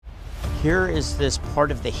Here is this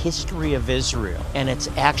part of the history of Israel, and it's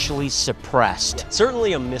actually suppressed.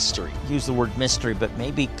 Certainly a mystery. Use the word mystery, but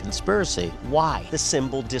maybe conspiracy. Why? The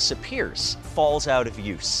symbol disappears, falls out of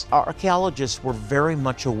use. Archaeologists were very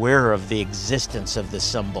much aware of the existence of the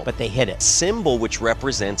symbol, but they hid it. Symbol which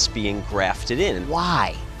represents being grafted in.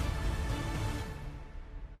 Why?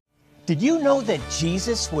 Did you know that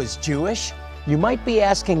Jesus was Jewish? You might be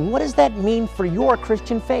asking, what does that mean for your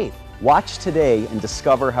Christian faith? Watch today and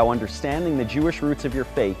discover how understanding the Jewish roots of your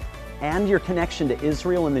faith and your connection to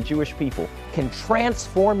Israel and the Jewish people Can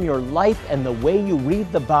transform your life and the way you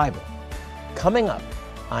read the Bible. Coming up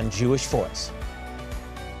on Jewish Voice.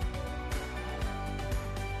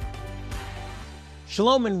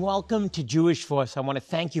 Shalom and welcome to Jewish Voice. I want to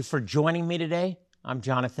thank you for joining me today. I'm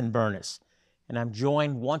Jonathan Bernis, and I'm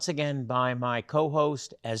joined once again by my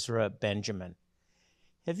co-host, Ezra Benjamin.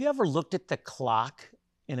 Have you ever looked at the clock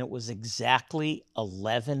and it was exactly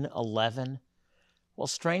 11:11? Well,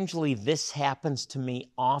 strangely, this happens to me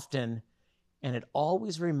often, and it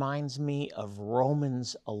always reminds me of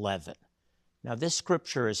Romans 11. Now, this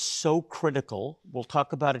scripture is so critical. We'll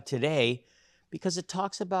talk about it today because it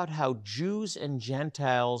talks about how Jews and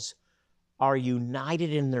Gentiles are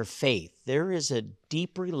united in their faith. There is a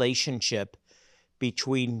deep relationship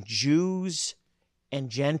between Jews and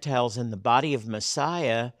Gentiles in the body of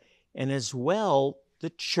Messiah, and as well the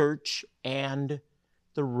church and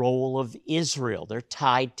the role of Israel. They're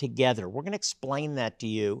tied together. We're going to explain that to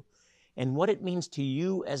you and what it means to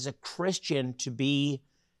you as a Christian to be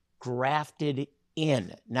grafted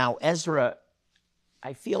in. Now, Ezra,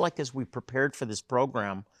 I feel like as we prepared for this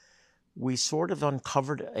program, we sort of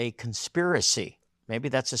uncovered a conspiracy. Maybe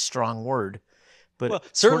that's a strong word, but Well,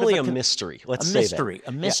 certainly sort of a mystery. Let's a say mystery, that.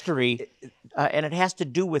 a mystery, and it has to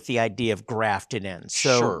do with the idea of grafted in.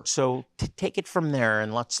 Sure. So take it from there,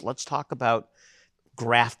 and let's talk about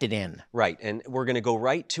grafted in. Right, and we're going to go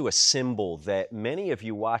right to a symbol that many of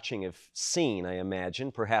you watching have seen, I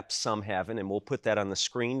imagine. Perhaps some haven't, and we'll put that on the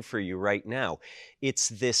screen for you right now. It's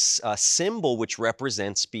this symbol which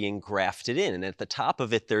represents being grafted in, and at the top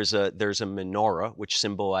of it there's a menorah, which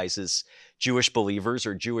symbolizes Jewish believers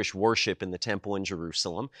or Jewish worship in the temple in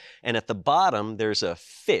Jerusalem. And at the bottom there's a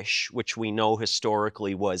fish, which we know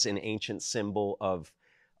historically was an ancient symbol of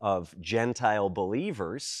Gentile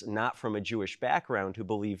believers, not from a Jewish background, who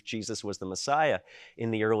believed Jesus was the Messiah in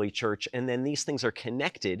the early church. And then these things are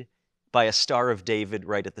connected by a Star of David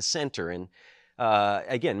right at the center. And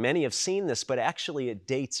again, many have seen this, but actually it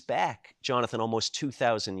dates back, Jonathan, almost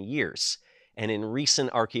 2,000 years. And in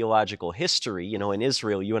recent archaeological history, you know, in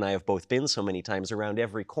Israel, you and I have both been so many times, around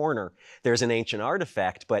every corner there's an ancient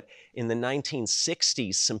artifact. But in the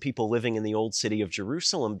 1960s, some people living in the old city of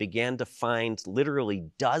Jerusalem began to find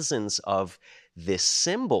literally dozens of this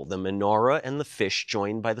symbol, the menorah and the fish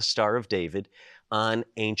joined by the Star of David, on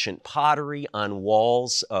ancient pottery, on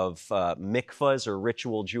walls of mikvahs or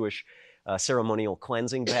ritual Jewish ceremonial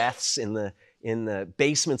cleansing baths in the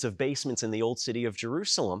basements of basements in the old city of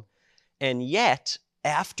Jerusalem. And yet,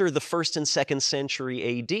 after the 1st and 2nd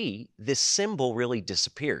century AD, this symbol really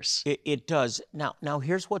disappears. It does. Now,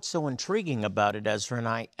 here's what's so intriguing about it, Ezra, and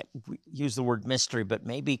I use the word mystery, but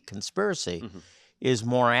maybe conspiracy is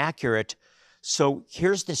more accurate. So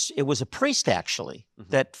here's this, it was a priest actually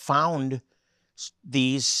that found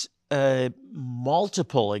these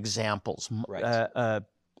multiple examples Right.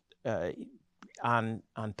 On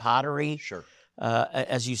pottery. Sure.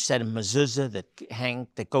 As you said, a mezuzah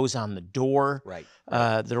that goes on the door. Right.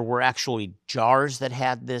 There were actually jars that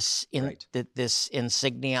had this Right. this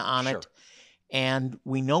insignia on Sure. it, and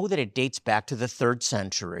we know that it dates back to the 3rd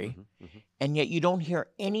century, and yet you don't hear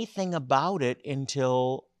anything about it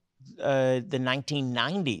until the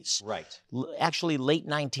 1990s. Right. Actually, late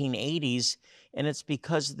 1980s, and it's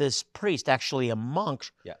because this priest, actually a monk,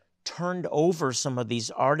 Yeah. turned over some of these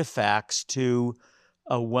artifacts to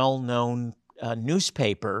a well-known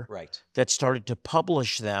newspaper Right. that started to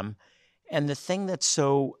publish them. And the thing that's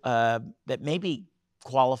so, that maybe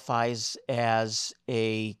qualifies as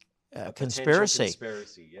a conspiracy,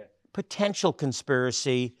 potential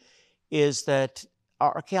conspiracy, is that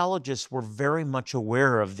archaeologists were very much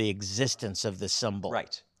aware of the existence of the symbol.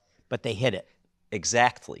 Right. But they hid it.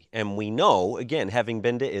 Exactly. And we know, again, having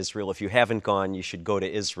been to Israel, if you haven't gone, you should go to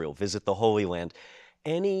Israel, visit the Holy Land.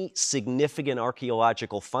 Any significant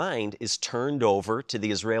archaeological find is turned over to the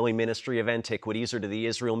Israeli Ministry of Antiquities or to the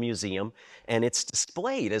Israel Museum, and it's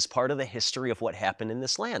displayed as part of the history of what happened in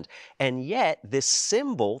this land. And yet, this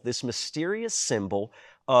symbol, this mysterious symbol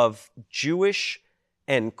of Jewish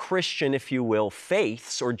and Christian, if you will,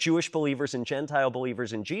 faiths, or Jewish believers and Gentile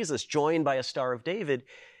believers in Jesus, joined by a Star of David,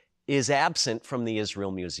 is absent from the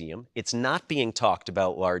Israel Museum. It's not being talked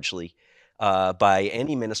about largely by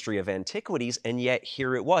any ministry of antiquities, and yet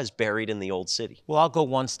here it was buried in the old city. Well, I'll go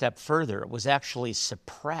one step further. It was actually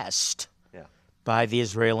suppressed by the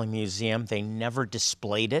Israeli Museum. They never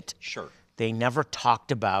displayed it. Sure. They never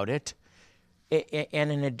talked about it.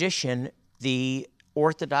 And in addition, the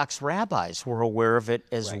Orthodox rabbis were aware of it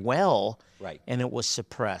as well, and it was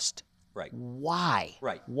suppressed. Right. Why?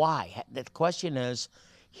 Right. Why? The question is,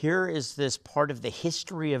 here is this part of the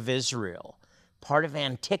history of Israel, part of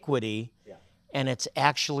antiquity, and it's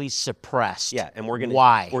actually suppressed. Yeah, and we're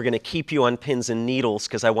gonna keep you on pins and needles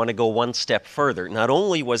because I want to go one step further. Not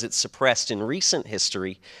only was it suppressed in recent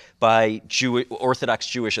history by Orthodox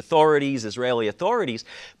Jewish authorities, Israeli authorities,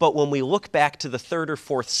 but when we look back to the 3rd or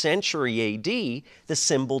 4th century AD, the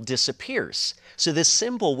symbol disappears. So this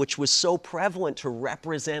symbol, which was so prevalent to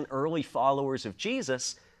represent early followers of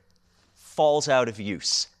Jesus, falls out of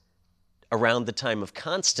use around the time of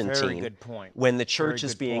Constantine. Very good point. When the church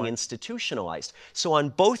is being institutionalized. So on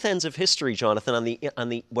both ends of history, Jonathan, on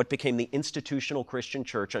the what became the institutional Christian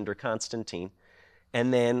church under Constantine,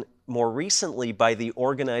 and then more recently by the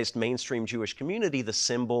organized mainstream Jewish community, the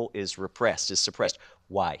symbol is suppressed.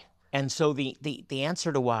 Why? And so the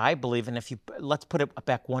answer to why I believe, and let's put it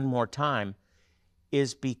back one more time,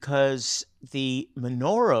 is because the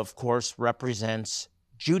menorah, of course, represents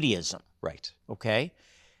Judaism. Right. Okay?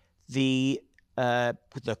 The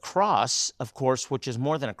cross, of course, which is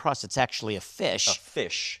more than a cross, it's actually a fish. A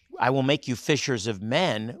fish. I will make you fishers of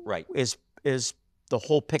men. Right. Is the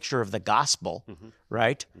whole picture of the gospel,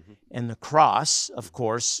 right? And the cross, of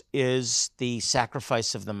course, is the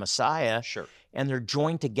sacrifice of the Messiah. Sure. And they're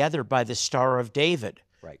joined together by the Star of David.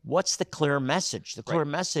 Right. What's the clear message? The clear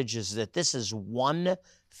message is that this is one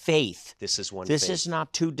faith. This is one This faith. is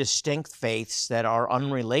not two distinct faiths that are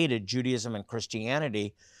unrelated, Judaism and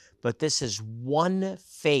Christianity, but this is one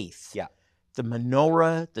faith. Yeah. The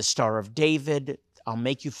menorah, the Star of David, I'll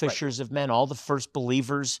make you fishers of men. All the first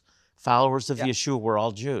believers, followers of Yeshua were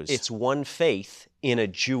all Jews. It's one faith in a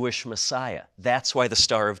Jewish Messiah. That's why the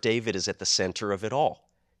Star of David is at the center of it all.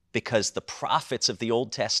 Because the prophets of the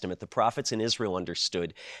Old Testament, the prophets in Israel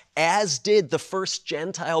understood, as did the first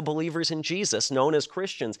Gentile believers in Jesus, known as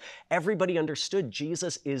Christians, everybody understood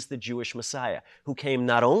Jesus is the Jewish Messiah, who came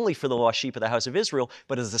not only for the lost sheep of the house of Israel,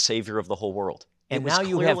 but as the Savior of the whole world. And now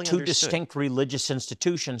you have two distinct religious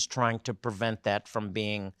institutions trying to prevent that from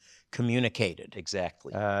being communicated.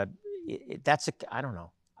 Exactly. I don't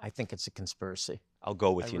know. I think it's a conspiracy. I'll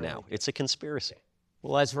go with you now. It's a conspiracy.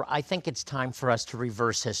 Well, Ezra, I think it's time for us to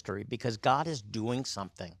reverse history because God is doing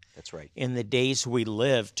something. That's right. In the days we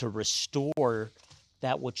live to restore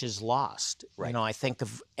that which is lost. Right. You know, I think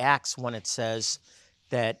of Acts when it says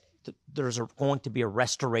that there's going to be a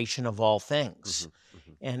restoration of all things.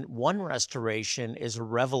 And one restoration is a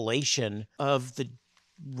revelation of the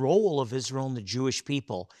role of Israel and the Jewish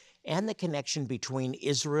people and the connection between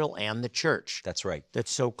Israel and the church. That's right.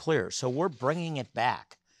 That's so clear. So we're bringing it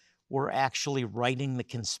back. We're actually writing the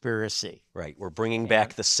conspiracy. Right. We're bringing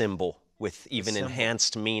back the symbol with even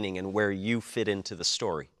enhanced meaning and where you fit into the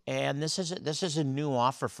story. And this is a new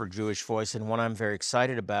offer for Jewish Voice and one I'm very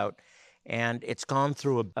excited about. And it's gone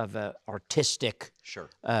through a artistic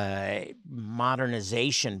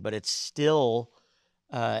modernization, but it still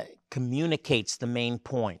communicates the main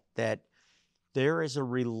point that there is a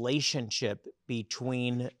relationship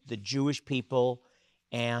between the Jewish people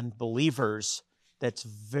and believers that's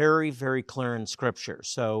very, very clear in Scripture.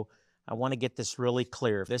 So I want to get this really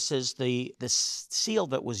clear. This is the seal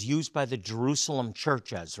that was used by the Jerusalem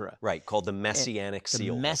church, Ezra. Right, called the Messianic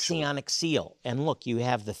seal. The Messianic seal. And look, you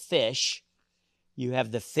have the fish, you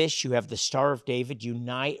have the Star of David,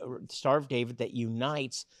 that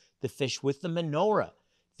unites the fish with the menorah.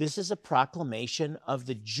 This is a proclamation of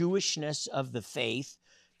the Jewishness of the faith.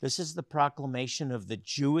 This is the proclamation of the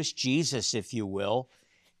Jewish Jesus, if you will.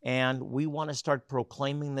 And we want to start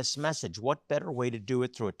proclaiming this message. What better way to do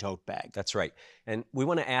it through a tote bag? That's right. And we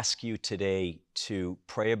want to ask you today to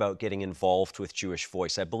pray about getting involved with Jewish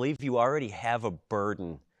Voice. I believe you already have a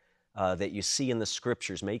burden that you see in the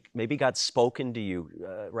Scriptures. Maybe God's spoken to you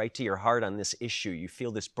right to your heart on this issue. You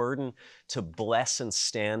feel this burden to bless and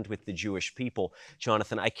stand with the Jewish people.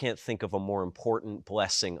 Jonathan, I can't think of a more important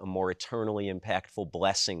blessing, a more eternally impactful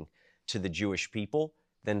blessing to the Jewish people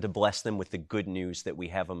than to bless them with the good news that we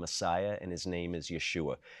have a Messiah and his name is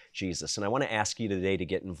Yeshua, Jesus. And I want to ask you today to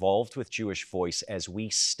get involved with Jewish Voice as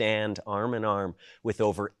we stand arm in arm with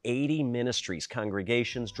over 80 ministries,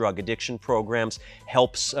 congregations, drug addiction programs,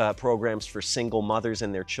 helps programs for single mothers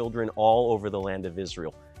and their children all over the land of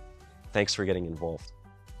Israel. Thanks for getting involved.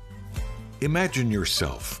 Imagine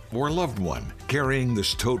yourself or a loved one carrying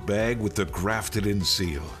this tote bag with the Grafted in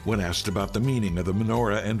seal. When asked about the meaning of the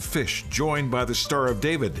menorah and fish joined by the Star of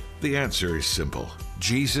David, the answer is simple.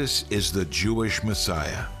 Jesus is the Jewish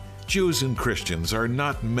Messiah. Jews and Christians are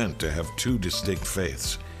not meant to have two distinct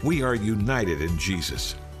faiths. We are united in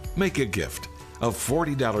Jesus. Make a gift of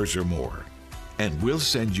 $40 or more, and we'll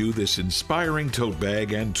send you this inspiring tote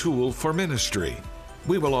bag and tool for ministry.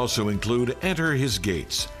 We will also include Enter His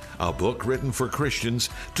Gates, a book written for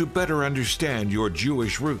Christians to better understand your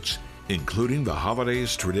Jewish roots, including the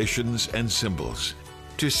holidays, traditions, and symbols.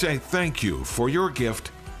 To say thank you for your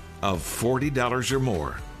gift of $40 or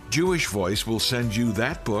more, Jewish Voice will send you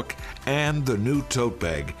that book and the new tote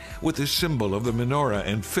bag with the symbol of the menorah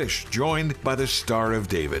and fish joined by the Star of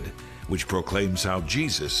David, which proclaims how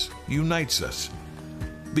Jesus unites us.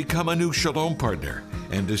 Become a new Shalom partner,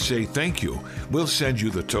 and to say thank you, we'll send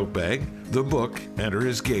you the tote bag, the book, Enter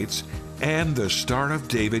His Gates, and the Star of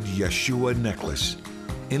David Yeshua necklace.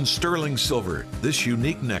 In sterling silver, this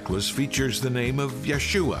unique necklace features the name of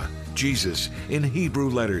Yeshua, Jesus, in Hebrew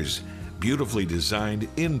letters, beautifully designed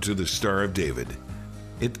into the Star of David.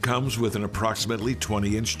 It comes with an approximately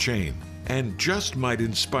 20-inch chain and just might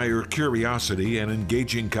inspire curiosity and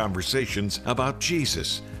engaging conversations about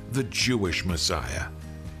Jesus, the Jewish Messiah.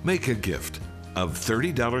 Make a gift of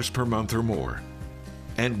 $30 per month or more,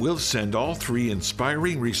 and we'll send all 3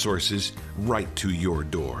 inspiring resources right to your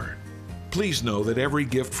door. Please know that every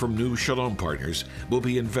gift from new Shalom partners will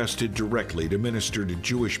be invested directly to minister to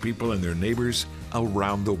Jewish people and their neighbors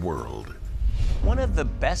around the world. One of the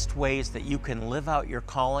best ways that you can live out your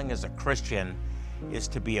calling as a Christian is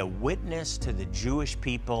to be a witness to the Jewish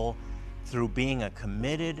people through being a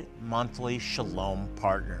committed monthly Shalom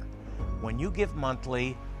partner. When you give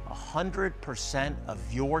monthly, 100%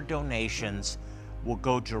 of your donations will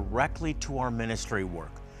go directly to our ministry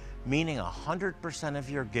work, meaning 100% of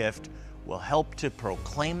your gift will help to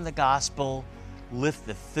proclaim the gospel, lift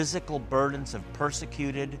the physical burdens of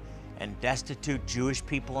persecuted and destitute Jewish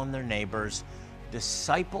people and their neighbors,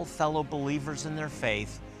 disciple fellow believers in their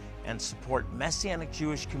faith, and support Messianic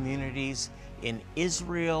Jewish communities in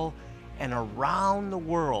Israel and around the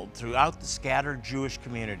world throughout the scattered Jewish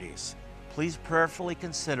communities. Please prayerfully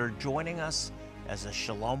consider joining us as a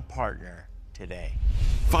Shalom partner today.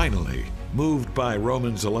 Finally, moved by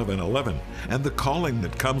Romans 11:11 and the calling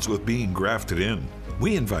that comes with being grafted in,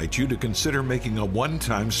 we invite you to consider making a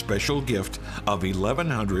one-time special gift of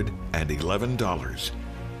 $1,111.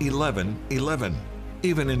 $1111,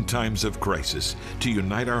 even in times of crisis, to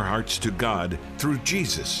unite our hearts to God through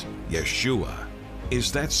Jesus, Yeshua. Is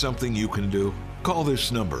that something you can do? Call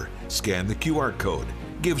this number, scan the QR code,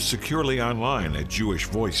 give securely online at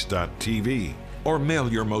jewishvoice.tv, or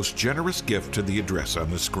mail your most generous gift to the address on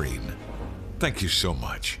the screen. Thank you so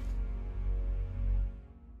much.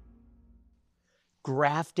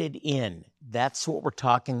 Grafted in, that's what we're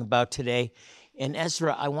talking about today. And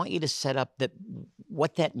Ezra, I want you to set up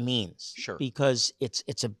what that means. Sure. Because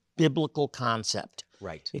it's a biblical concept.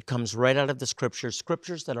 Right. It comes right out of the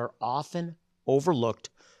scriptures that are often overlooked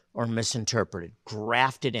or misinterpreted.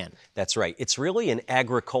 Grafted in. That's right. It's really an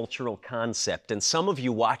agricultural concept, and some of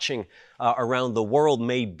you watching around the world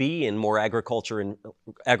may be in more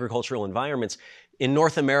agricultural environments. In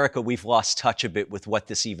North America, we've lost touch a bit with what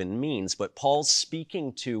this even means, but Paul's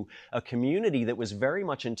speaking to a community that was very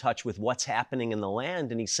much in touch with what's happening in the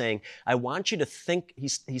land, and he's saying, I want you to think,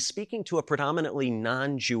 he's speaking to a predominantly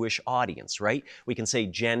non-Jewish audience, right? We can say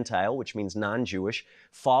Gentile, which means non-Jewish,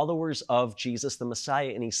 followers of Jesus the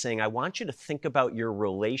Messiah, and he's saying, I want you to think about your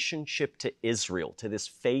relationship to Israel, to this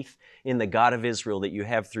faith in the God of Israel that you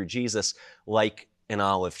have through Jesus, like an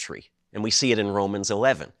olive tree. And we see it in Romans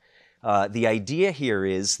 11. The idea here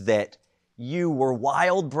is that you were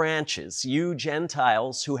wild branches. You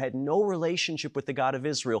Gentiles who had no relationship with the God of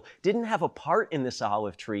Israel didn't have a part in this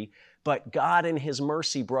olive tree, but God in His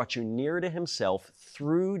mercy brought you near to Himself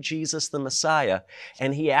through Jesus the Messiah,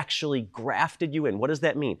 and He actually grafted you in. What does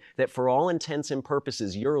that mean? That for all intents and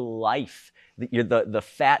purposes, your life, the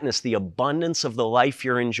fatness, the abundance of the life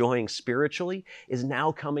you're enjoying spiritually is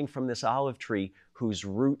now coming from this olive tree whose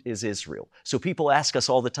root is Israel. So people ask us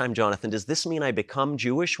all the time, Jonathan, does this mean I become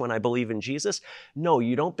Jewish when I believe in Jesus? No,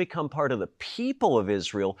 you don't become part of the people of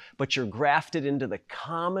Israel, but you're grafted into the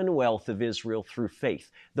commonwealth of Israel through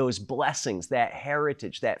faith. Those blessings, that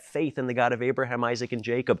heritage, that faith in the God of Abraham, Isaac, and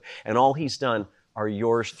Jacob, and all He's done are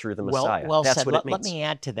yours through the Messiah. Well That's said. what it means. Let me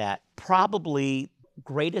add to that. Probably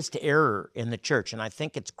greatest error in the church, and I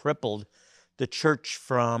think it's crippled the church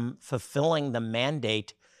from fulfilling the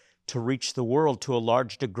mandate to reach the world to a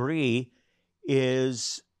large degree,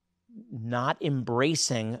 is not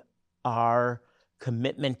embracing our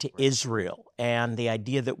commitment to Israel and the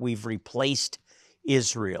idea that we've replaced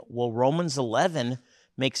Israel. Well, Romans 11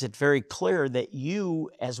 makes it very clear that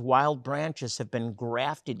you, as wild branches, have been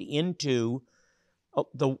grafted into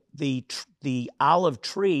the olive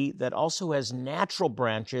tree that also has natural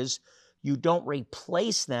branches. You don't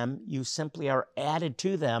replace them, you simply are added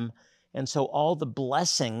to them. And so all the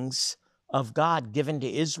blessings of God given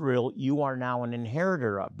to Israel, you are now an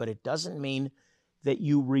inheritor of. But it doesn't mean that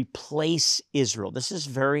you replace Israel. This is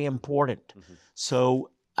very important.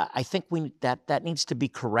 So I think that needs to be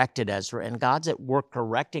corrected, Ezra, and God's at work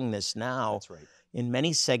correcting this now. That's right. In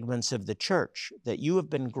many segments of the church, that you have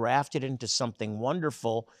been grafted into something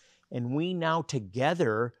wonderful, and we now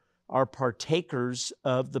together are partakers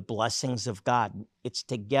of the blessings of God. It's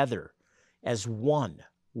together as one.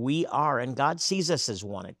 We are, and God sees us as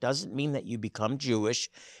one. It doesn't mean that you become Jewish.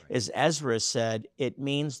 Right. As Ezra said, it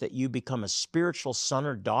means that you become a spiritual son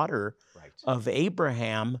or daughter Right. of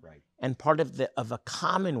Abraham Right. and part of a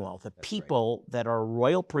commonwealth, a That's people that are a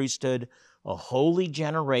royal priesthood, a holy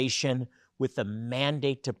generation, with the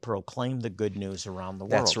mandate to proclaim the good news around the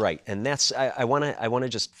world. That's right. And that's I want to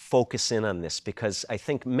just focus in on this, because I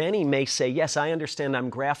think many may say, yes, I understand I'm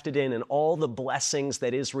grafted in and all the blessings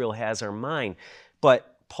that Israel has are mine.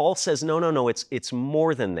 But Paul says, no, it's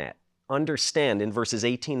more than that. Understand, in verses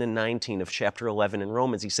 18 and 19 of chapter 11 in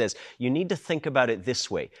Romans, he says, you need to think about it this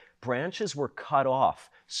way. Branches were cut off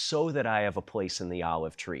so that I have a place in the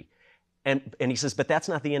olive tree. And he says, but that's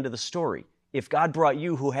not the end of the story. If God brought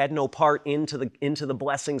you who had no part into the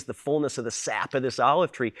blessings, the fullness of the sap of this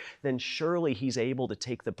olive tree, then surely he's able to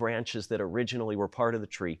take the branches that originally were part of the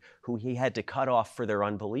tree, who he had to cut off for their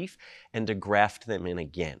unbelief, and to graft them in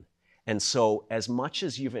again. And so as much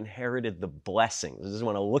as you've inherited the blessings, I just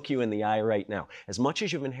want to look you in the eye right now, as much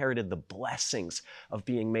as you've inherited the blessings of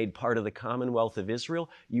being made part of the commonwealth of Israel,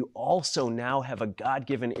 you also now have a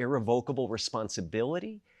God-given irrevocable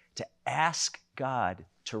responsibility to ask God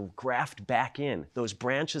to graft back in those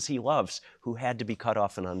branches he loves who had to be cut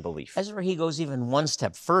off in unbelief. Ezra, he goes even one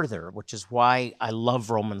step further, which is why I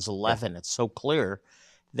love Romans 11. Yeah. It's so clear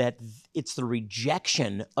that it's the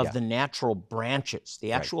rejection of the natural branches,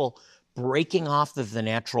 the actual breaking off of the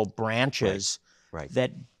natural branches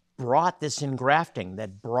that brought this engrafting,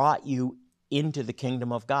 that brought you into the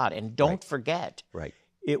kingdom of God. And don't forget,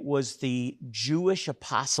 it was the Jewish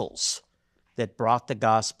apostles that brought the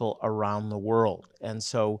gospel around the world. And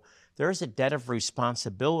so there's a debt of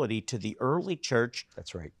responsibility to the early church.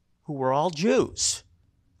 That's right. Who were all Jews.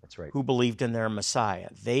 That's right. Who believed in their Messiah.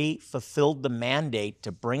 They fulfilled the mandate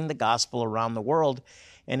to bring the gospel around the world.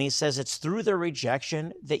 And he says it's through their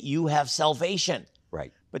rejection that you have salvation.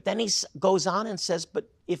 Right. But then he goes on and says,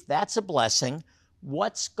 but if that's a blessing,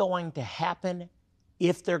 what's going to happen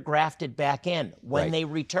if they're grafted back in when they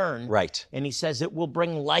return? Right. And he says it will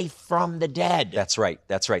bring life from the dead. That's right.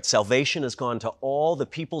 That's right. Salvation has gone to all the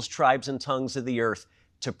peoples, tribes, and tongues of the earth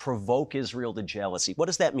to provoke Israel to jealousy. What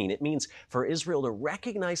does that mean? It means for Israel to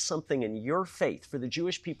recognize something in your faith, for the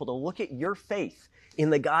Jewish people to look at your faith in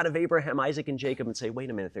the God of Abraham, Isaac, and Jacob and say, wait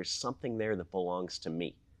a minute, there's something there that belongs to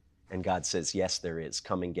me. And God says, yes, there is.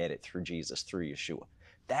 Come and get it through Jesus, through Yeshua.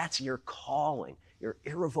 That's your calling, your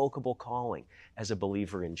irrevocable calling as a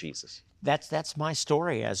believer in Jesus. That's my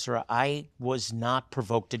story, Ezra. I was not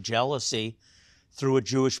provoked to jealousy through a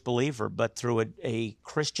Jewish believer, but through a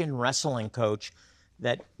Christian wrestling coach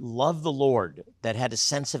that loved the Lord, that had a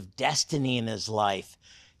sense of destiny in his life,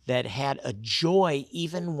 that had a joy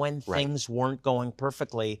even when things weren't going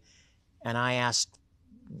perfectly. And I asked,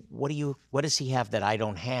 what does he have that I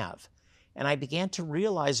don't have? And I began to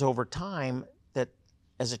realize over time that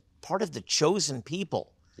as a part of the chosen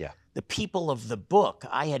people, the people of the book,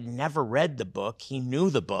 I had never read the book. He knew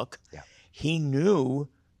the book. He knew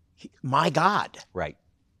my God. Right.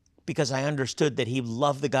 Because I understood that he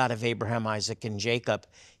loved the God of Abraham, Isaac, and Jacob,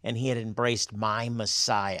 and he had embraced my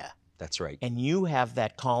Messiah. That's right. And you have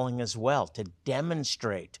that calling as well, to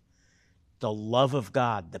demonstrate the love of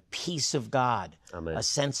God, the peace of God, Amen. A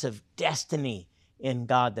sense of destiny in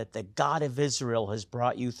God, that the God of Israel has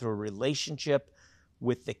brought you through a relationship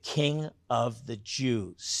with the King of the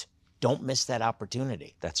Jews. Don't miss that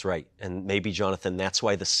opportunity. That's right. And maybe, Jonathan, that's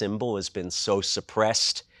why the symbol has been so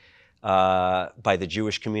suppressed by the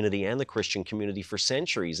Jewish community and the Christian community for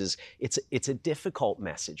centuries. Is it's a difficult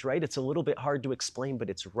message, right? It's a little bit hard to explain, but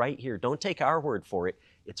it's right here. Don't take our word for it.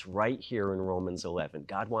 It's right here in Romans 11.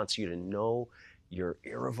 God wants you to know your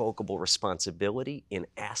irrevocable responsibility in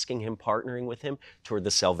asking him, partnering with him toward the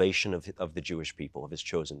salvation of the Jewish people, of his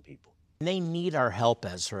chosen people. They need our help,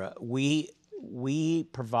 Ezra. We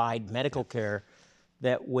provide medical care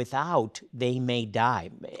that without they may die.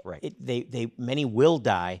 Right. Many will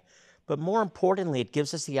die, but more importantly, it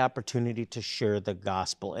gives us the opportunity to share the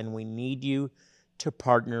gospel, and we need you to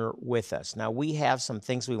partner with us. Now, we have some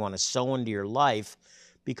things we want to sow into your life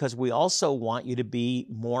because we also want you to be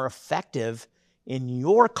more effective in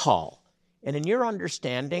your call and in your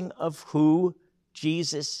understanding of who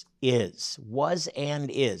Jesus was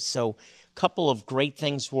and is. So a couple of great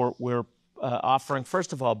things we're offering.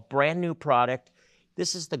 First of all, brand new product.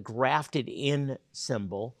 This is the grafted in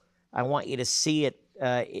symbol. I want you to see it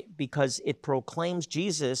because it proclaims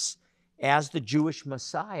Jesus as the Jewish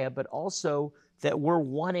Messiah, but also that we're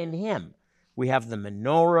one in him. We have the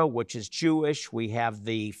menorah, which is Jewish. We have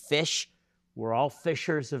the fish. We're all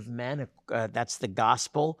fishers of men. That's the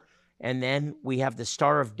gospel. And then we have the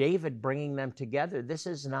Star of David bringing them together. This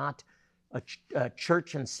is not a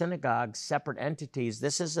church and synagogue, separate entities.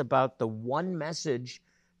 This is about the one message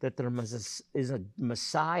that there is a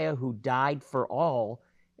Messiah who died for all,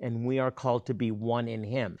 and we are called to be one in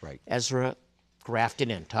him. Right. Ezra, grafted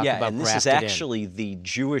in. Talk yeah, about and this is grafted actually the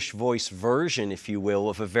Jewish voice version, if you will,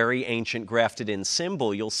 of a very ancient grafted in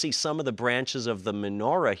symbol. You'll see some of the branches of the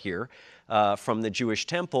menorah here from the Jewish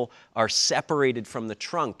temple are separated from the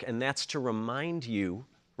trunk, and that's to remind you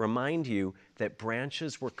that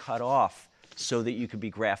branches were cut off so that you could be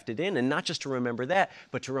grafted in. And not just to remember that,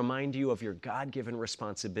 but to remind you of your God-given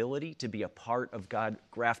responsibility to be a part of God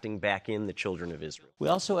grafting back in the children of Israel. We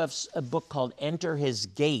also have a book called Enter His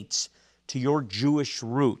Gates to Your Jewish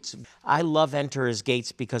Roots. I love Enter His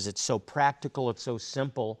Gates because it's so practical, it's so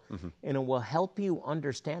simple, and it will help you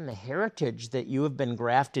understand the heritage that you have been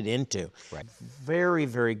grafted into. Right. Very,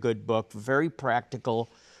 very good book, very practical,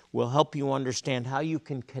 will help you understand how you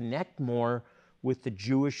can connect more with the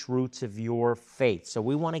Jewish roots of your faith. So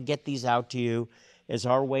we want to get these out to you as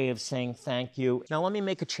our way of saying thank you. Now let me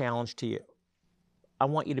make a challenge to you. I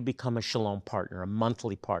want you to become a Shalom partner, a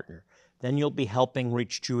monthly partner. Then you'll be helping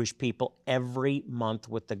reach Jewish people every month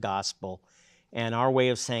with the gospel. And our way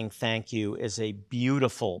of saying thank you is a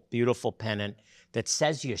beautiful, beautiful pennant that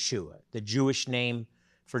says Yeshua, the Jewish name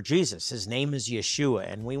for Jesus. His name is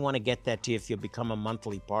Yeshua, and we want to get that to you if you'll become a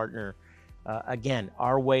monthly partner. Again,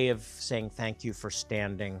 our way of saying thank you for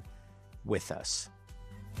standing with us.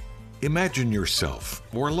 Imagine yourself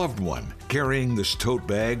or a loved one carrying this tote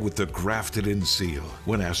bag with the grafted in seal.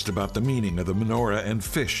 When asked about the meaning of the menorah and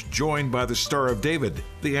fish joined by the Star of David,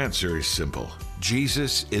 the answer is simple.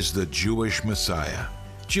 Jesus is the Jewish Messiah.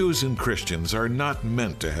 Jews and Christians are not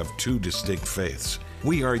meant to have two distinct faiths.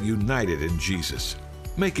 We are united in Jesus.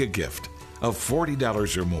 Make a gift of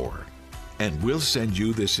 $40 or more, and we'll send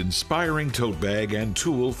you this inspiring tote bag and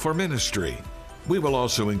tool for ministry. We will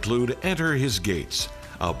also include Enter His Gates,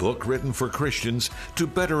 a book written for Christians to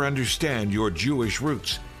better understand your Jewish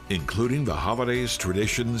roots, including the holidays,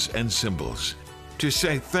 traditions, and symbols. To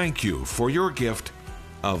say thank you for your gift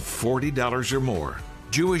of $40 or more,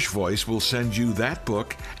 Jewish Voice will send you that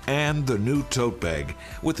book and the new tote bag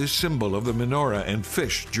with the symbol of the menorah and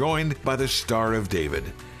fish joined by the Star of David,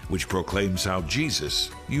 which proclaims how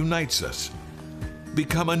Jesus unites us.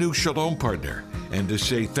 Become a new Shalom partner, and to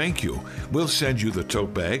say thank you, we'll send you the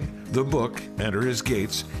tote bag, the book, Enter His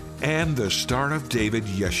Gates, and the Star of David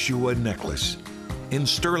Yeshua necklace. In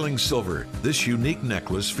sterling silver, this unique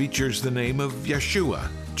necklace features the name of Yeshua,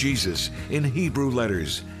 Jesus, in Hebrew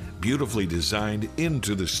letters, beautifully designed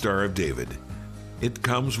into the Star of David. It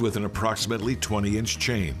comes with an approximately 20-inch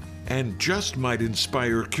chain and just might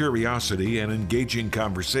inspire curiosity and engaging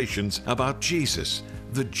conversations about Jesus,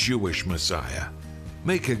 the Jewish Messiah.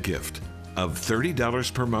 Make a gift of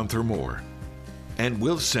 $30 per month or more, and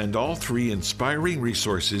we'll send all 3 inspiring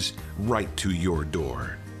resources right to your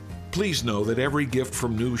door. Please know that every gift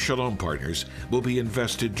from new Shalom partners will be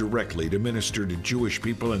invested directly to minister to Jewish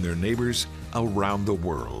people and their neighbors around the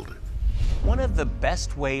world. One of the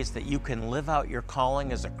best ways that you can live out your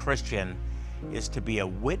calling as a Christian is to be a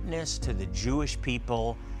witness to the Jewish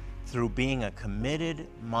people through being a committed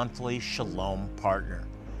monthly Shalom partner.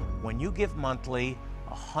 When you give monthly,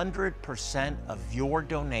 100% of your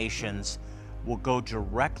donations will go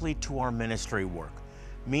directly to our ministry work,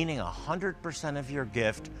 meaning 100% of your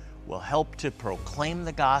gift will help to proclaim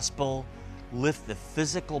the gospel, lift the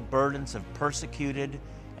physical burdens of persecuted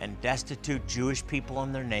and destitute Jewish people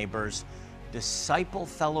and their neighbors, disciple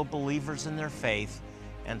fellow believers in their faith,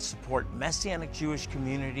 and support Messianic Jewish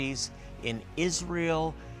communities in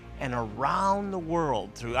Israel and around the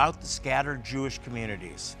world throughout the scattered Jewish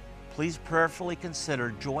communities. Please prayerfully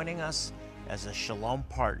consider joining us as a Shalom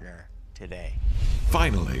partner today.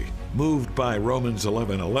 Finally, moved by Romans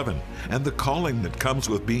 11:11 and the calling that comes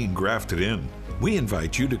with being grafted in, we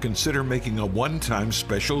invite you to consider making a one-time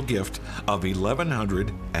special gift of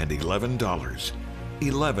 $1,111.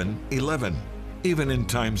 1111. Even in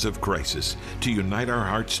times of crisis, to unite our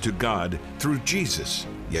hearts to God through Jesus,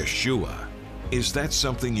 Yeshua. Is that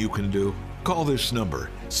something you can do? Call this number,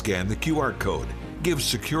 scan the QR code, give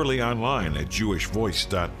securely online at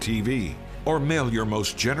jewishvoice.tv, or mail your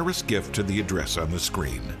most generous gift to the address on the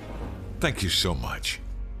screen. Thank you so much.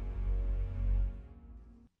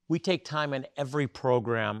 We take time in every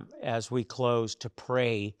program as we close to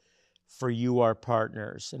pray for you, our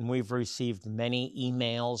partners. And we've received many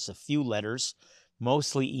emails, a few letters,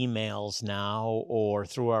 mostly emails now or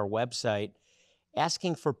through our website,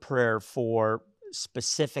 asking for prayer for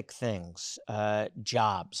specific things,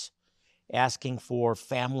 jobs, asking for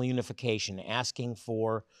family unification, asking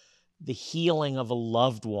for the healing of a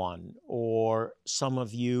loved one, or some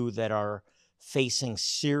of you that are facing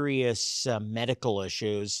serious medical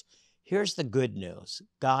issues. Here's the good news.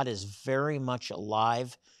 God is very much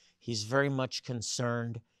alive. He's very much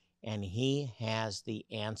concerned, and he has the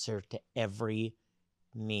answer to every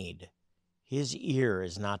need. His ear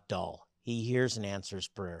is not dull. He hears and answers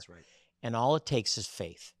prayer. That's right. And all it takes is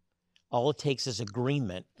faith. All it takes is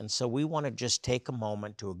agreement. And so we want to just take a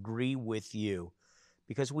moment to agree with you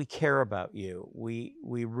because we care about you. We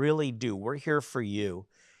really do. We're here for you.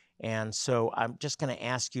 And so I'm just going to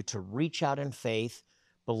ask you to reach out in faith,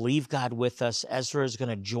 believe God with us. Ezra is going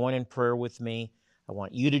to join in prayer with me. I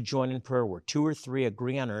want you to join in prayer where 2 or 3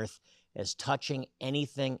 agree on earth as touching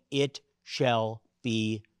anything, it shall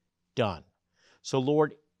be done. So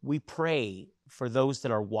Lord, we pray for those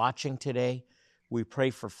that are watching today. We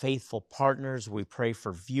pray for faithful partners. We pray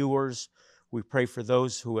for viewers. We pray for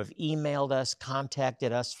those who have emailed us,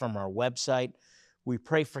 contacted us from our website. We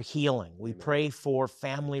pray for healing. We pray for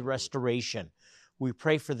family restoration. We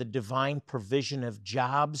pray for the divine provision of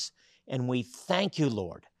jobs. And we thank you,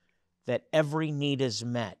 Lord, that every need is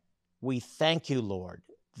met. We thank you, Lord,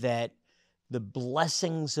 that the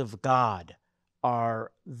blessings of God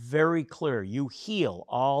are very clear. You heal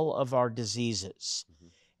all of our diseases.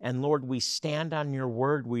 And Lord, we stand on your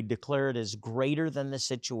word. We declare it as greater than the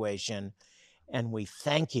situation. And we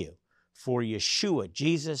thank you for Yeshua,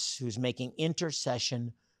 Jesus, who's making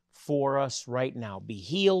intercession for us right now. Be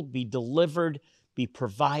healed, be delivered, be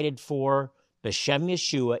provided for. B'Shem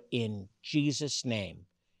Yeshua, in Jesus' name.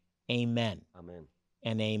 Amen. Amen.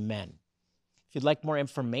 And amen. If you'd like more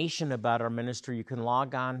information about our ministry, you can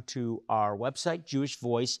log on to our website,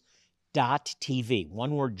 jewishvoice.tv.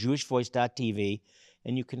 One word, jewishvoice.tv.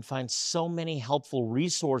 And you can find so many helpful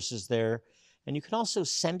resources there. And you can also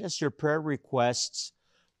send us your prayer requests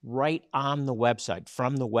right on the website,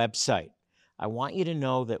 from the website. I want you to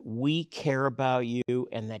know that we care about you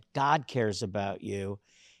and that God cares about you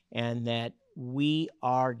and that we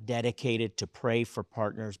are dedicated to pray for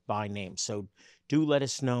partners by name. So do let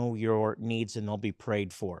us know your needs and they'll be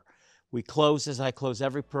prayed for. We close, as I close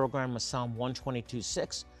every program, with Psalm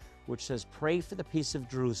 122:6, which says, "Pray for the peace of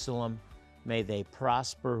Jerusalem. May they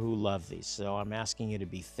prosper who love thee." So I'm asking you to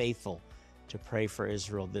be faithful to pray for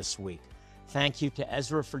Israel this week. Thank you to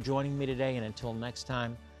Ezra for joining me today. And until next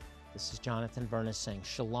time, this is Jonathan Bernis saying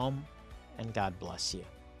shalom and God bless you.